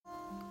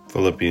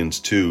Philippians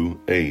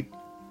 2:8.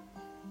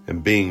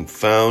 And being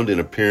found in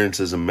appearance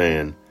as a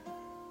man,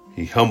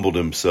 he humbled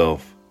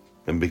himself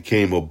and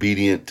became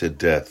obedient to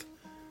death,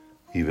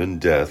 even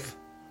death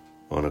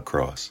on a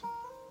cross.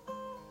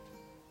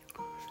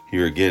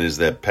 Here again is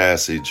that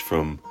passage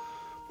from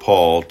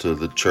Paul to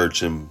the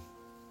church in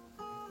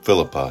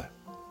Philippi.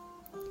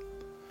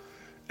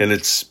 And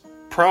it's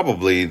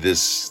probably,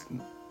 this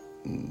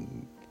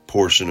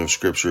portion of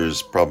scripture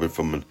is probably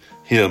from a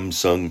hymn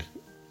sung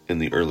in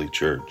the early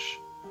church.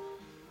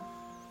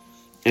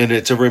 And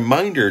it's a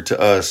reminder to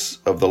us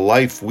of the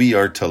life we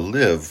are to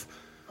live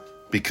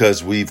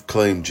because we've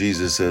claimed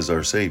Jesus as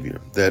our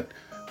Savior, that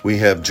we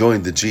have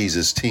joined the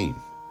Jesus team.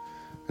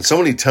 And so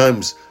many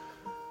times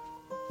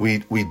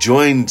we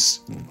join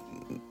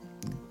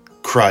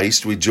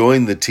Christ, we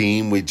join the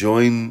team, we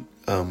join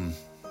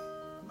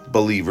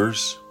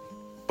believers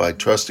by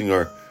putting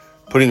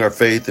our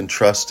faith and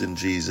trust in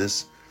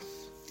Jesus,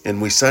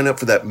 and we sign up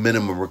for that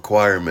minimum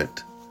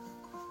requirement.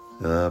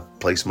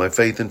 Place my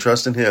faith and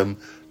trust in Him.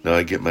 Now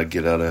I get my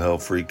get out of hell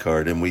free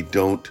card, and we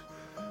don't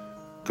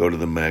go to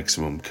the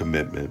maximum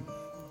commitment,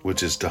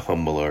 which is to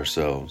humble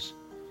ourselves.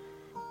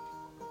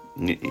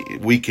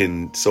 We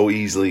can so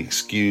easily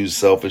excuse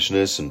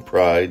selfishness and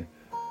pride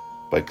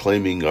by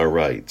claiming our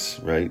rights,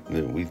 right?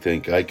 We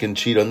think, I can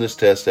cheat on this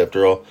test.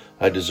 After all,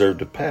 I deserve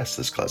to pass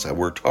this class. I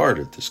worked hard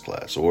at this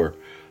class. Or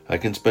I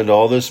can spend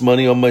all this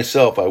money on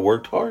myself. I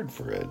worked hard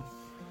for it.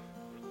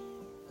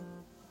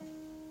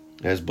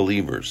 As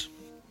believers,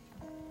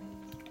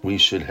 we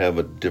should have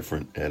a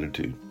different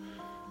attitude.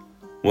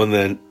 One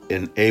that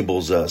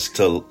enables us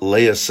to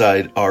lay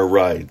aside our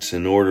rights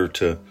in order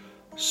to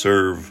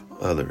serve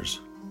others,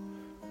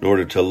 in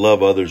order to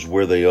love others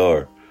where they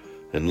are,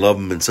 and love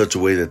them in such a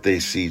way that they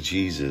see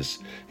Jesus.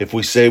 If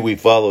we say we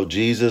follow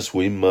Jesus,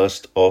 we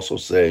must also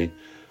say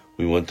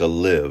we want to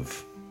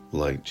live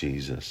like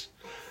Jesus.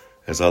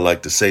 As I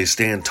like to say,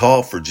 stand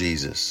tall for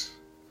Jesus.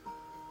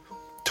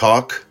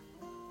 Talk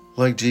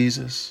like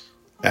Jesus.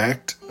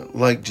 Act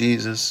like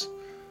Jesus.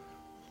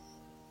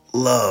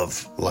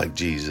 Love like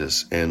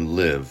Jesus, and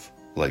live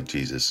like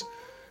Jesus.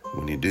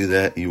 When you do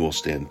that, you will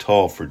stand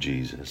tall for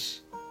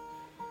Jesus.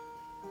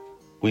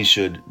 We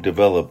should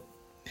develop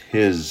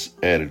His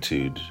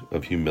attitude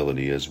of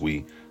humility as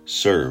we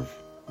serve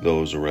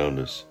those around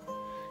us,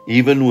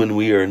 even when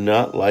we are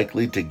not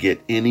likely to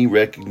get any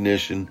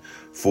recognition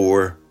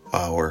for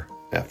our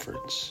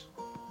efforts.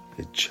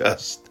 It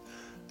just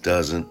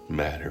doesn't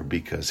matter,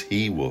 because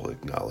He will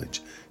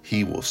acknowledge,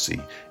 He will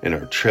see, and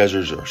our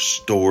treasures are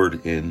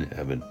stored in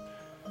heaven.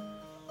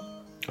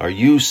 Are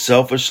you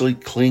selfishly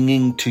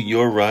clinging to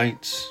your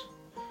rights,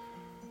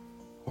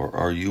 or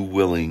are you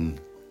willing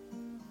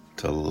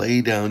to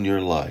lay down your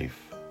life,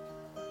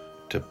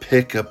 to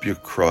pick up your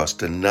cross,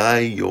 deny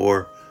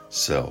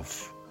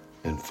yourself,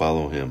 and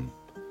follow Him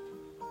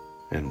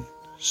and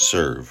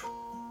serve?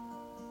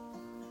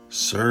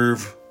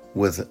 Serve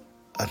with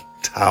a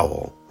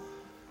towel,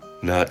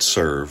 not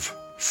serve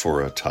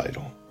for a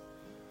title.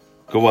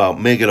 Go out,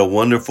 make it a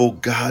wonderful,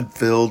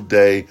 God-filled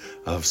day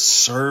of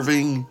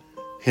serving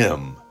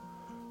Him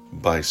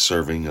by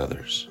serving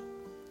others.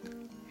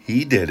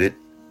 He did it.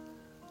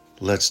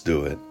 Let's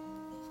do it.